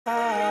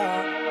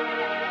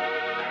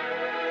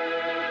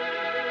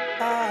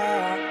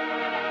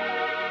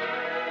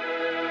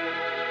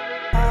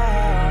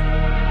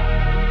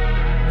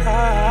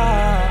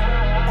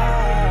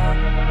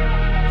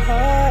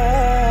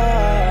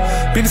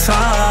beni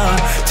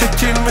sar.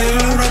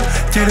 Çekilmiyorum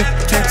geri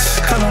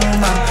geç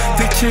kanımdan.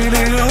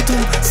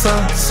 Dikiliyordum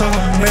sağ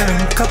solum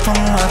benim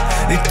kapımlar.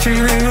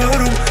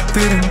 İkiliyorum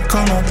derin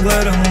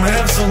konularım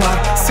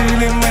mevzular.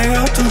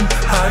 Silinmiyordum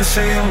her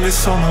şeyin bir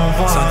sonu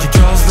var. Sanki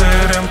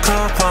gözlerim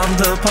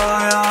kapandı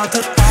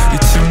bayağıdır.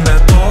 İçimde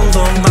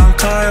dolduğundan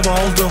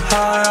kayboldu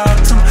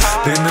hayatım.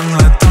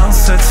 Benimle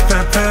dans et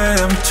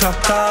bebeğim,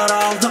 çok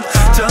daraldım.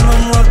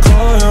 Canımla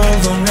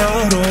koyuldum,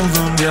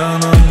 yoruldum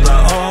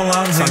yanımda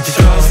olan. Sanki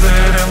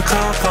gözlerim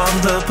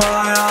kapandı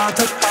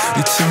bayağıdır.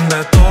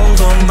 İçimde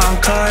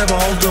dolduğundan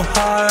kayboldu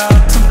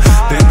hayatım.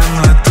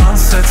 Benimle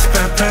dans et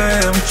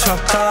bebeğim,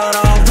 çok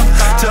daraldım.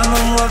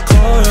 Canımla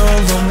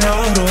koyuldum,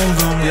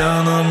 yoruldum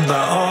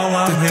yanımda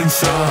olan. Dedim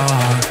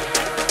şar,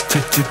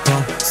 çekip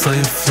al,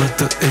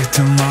 zayıfladı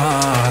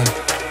ihtimal.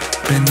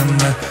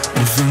 Benimle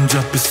uzunca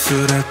bir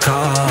süre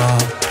kal.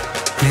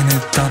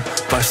 Yeniden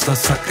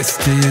başlasak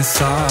eskiyi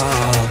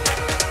sal.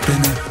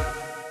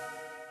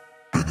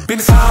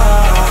 Beni sal.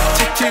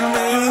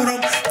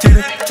 Çekilmiyorum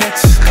geri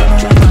geç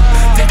kanımdan.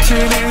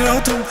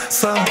 Dikiliyordum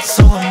sağ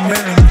solum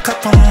benim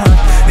kapımlar.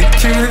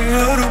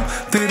 İkiliyorum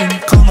derin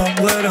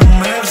konularım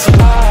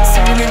mevzular.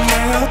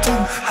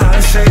 Silinmiyordum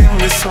her şeyin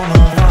bir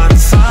sonu var.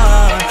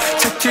 Sar.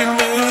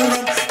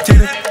 Çekilmiyorum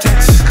geri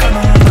geç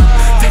kanımdan.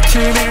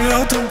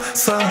 Dikiliyordum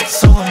sağ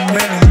solum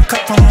benim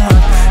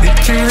kapımlar.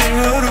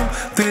 İkiliyorum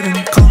derin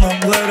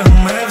konularım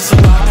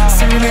mevzular.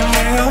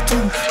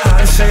 Silinmiyordum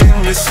her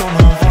şeyin bir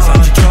sonu var.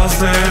 Sanki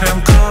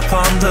gözlerim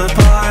kapandı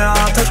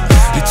bayağıdır.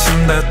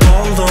 İçimde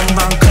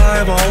dolduğundan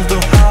kayboldu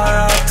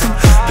hayatım.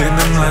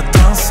 Benimle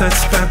dans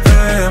et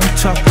bebeğim,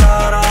 çok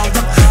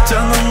daraldım.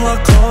 Canımla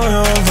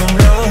koyuldum,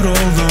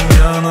 yoruldum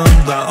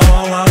yanımda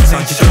olan.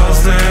 Sanki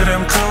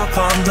gözlerim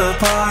kapandı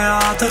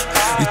bayağıdır.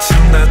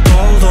 İçimde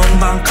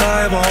dolduğundan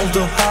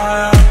kayboldu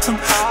hayatım.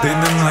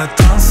 Benimle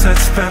dans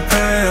et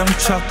bebeğim,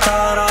 çok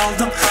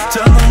daraldım.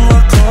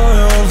 Canımla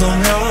koyuldum,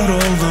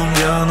 yoruldum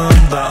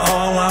yanımda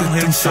olan.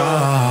 Dedim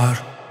çağır,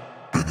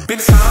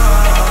 beni sar.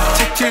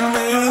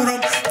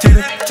 Çekilmiyorum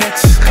geri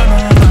geç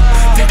kanımdan.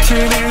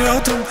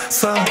 Dikiliyordum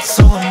sağ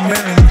solum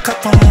benim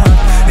kapımlar.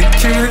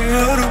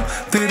 İkiliyorum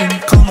derin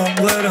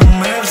konularım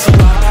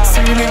mevzular.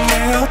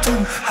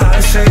 Silinmiyordum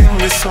her şeyin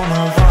bir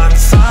sonu var.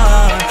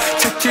 Sar.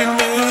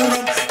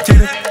 Çekilmiyorum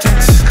geri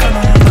geç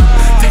kanımdan.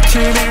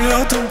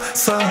 Dikiliyordum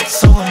sağ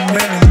solum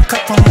benim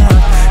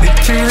kapımlar.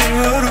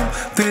 İkiliyorum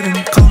derin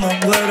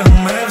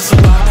konularım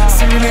mevzular.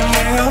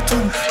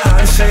 Silinmiyordum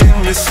her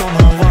şeyin bir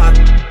sonu var.